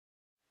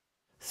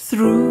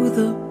Through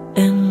the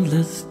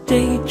endless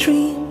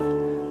daydream,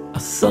 I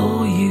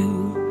saw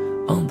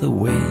you on the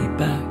way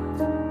back.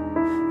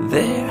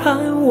 There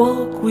I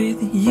walk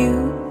with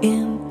you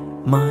in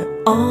my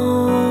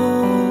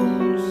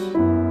arms.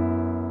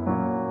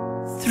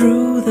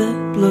 Through the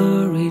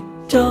blurry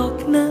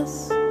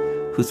darkness,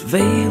 who's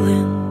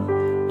veiling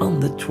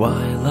on the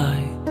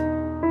twilight,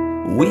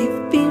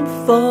 we've been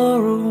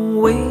far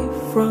away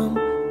from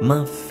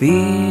my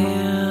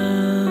fears.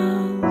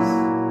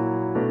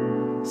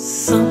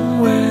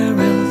 Somewhere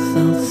else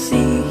I'll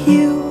see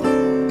you,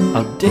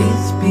 our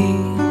days be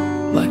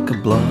like a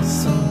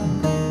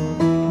blossom,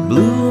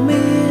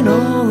 blooming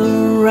all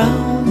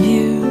around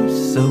you,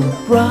 so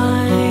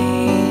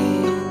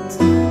bright.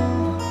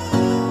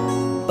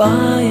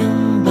 By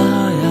and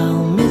by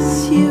I'll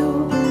miss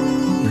you,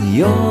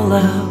 your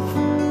laugh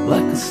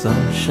like a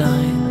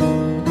sunshine,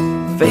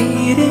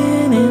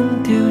 fading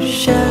into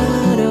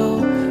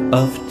shadow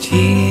of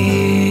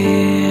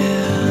tears.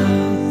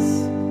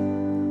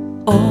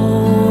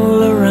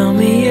 All around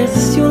me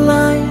is your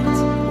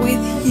light,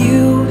 with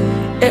you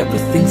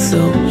everything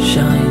so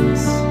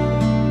shines.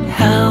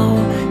 How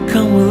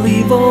can we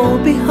leave all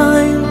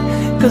behind?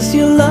 'Cause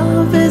your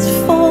love is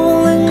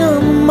falling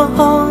on my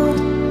heart,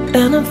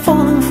 and I'm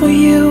falling for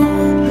you,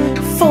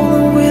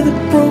 falling with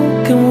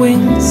broken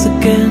wings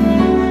again.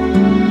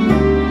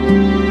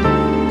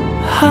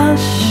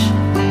 Hush,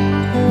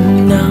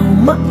 now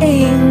my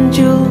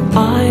angel,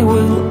 I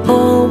will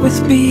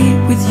always be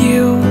with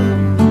you.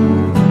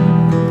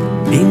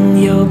 In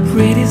your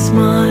pretty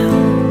smile,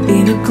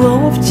 in a glow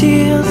of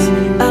tears,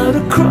 out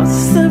across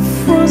the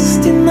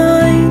frosty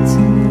night,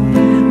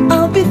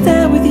 I'll be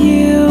there with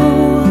you.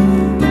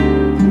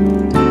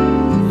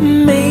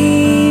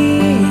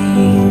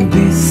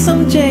 Maybe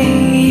someday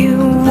you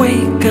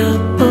wake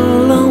up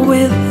alone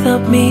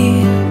without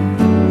me,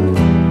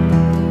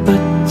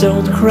 but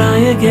don't cry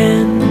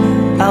again.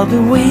 I'll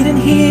be waiting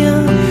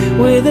here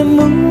where the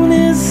moon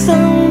is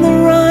on the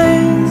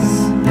rise,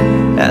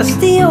 as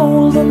the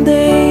olden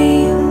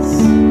days.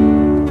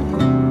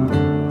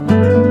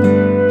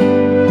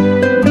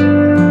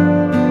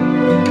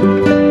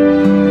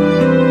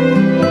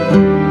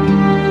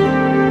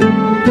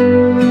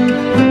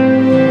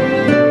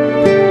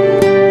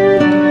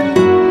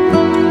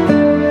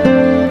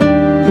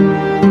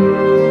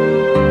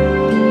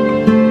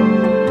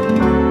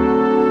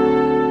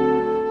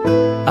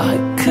 I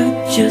could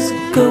just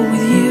go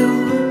with you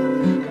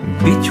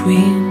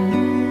between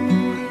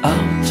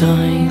our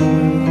time,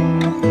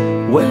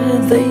 where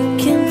they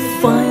can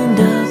find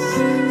us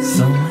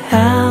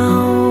somehow.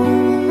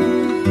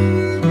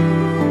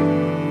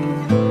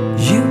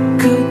 You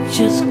could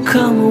just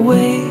come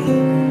away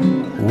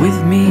with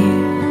me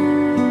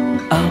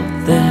out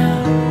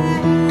there,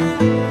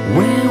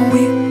 where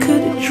we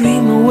could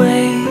dream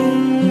away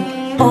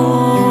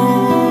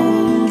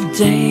all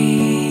day.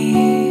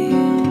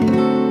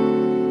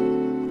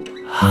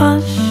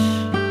 Hush,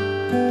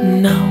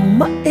 now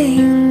my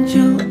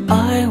angel,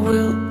 I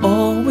will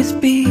always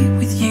be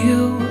with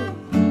you.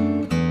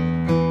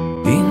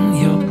 In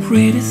your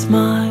pretty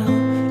smile,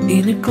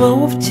 in a glow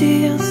of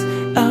tears,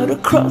 out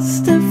across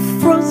the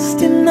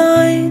frosty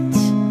night,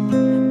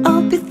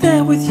 I'll be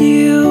there with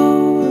you.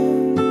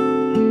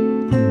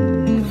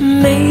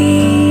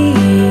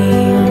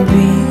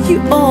 Maybe you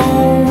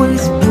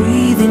always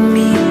breathe in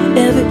me,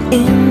 ever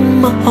in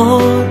my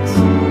heart.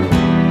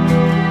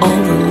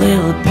 All the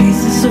little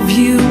pieces of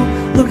you,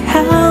 look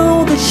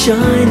how they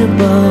shine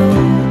above.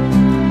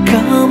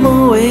 Come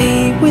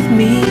away with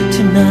me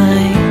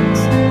tonight,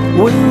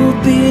 we'll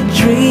be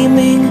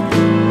dreaming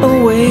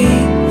away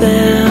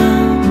there.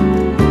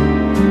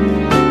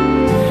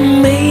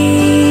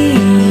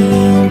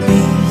 Maybe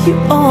you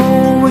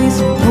always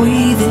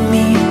breathe in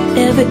me,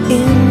 ever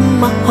in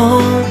my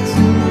heart.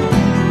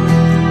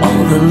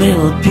 All the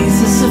little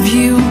pieces of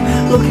you,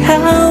 look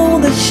how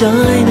they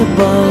shine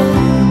above.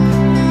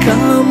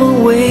 Come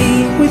away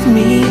with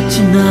me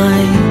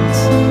tonight,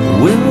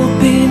 we'll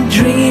be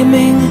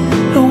dreaming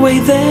away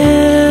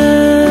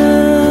there.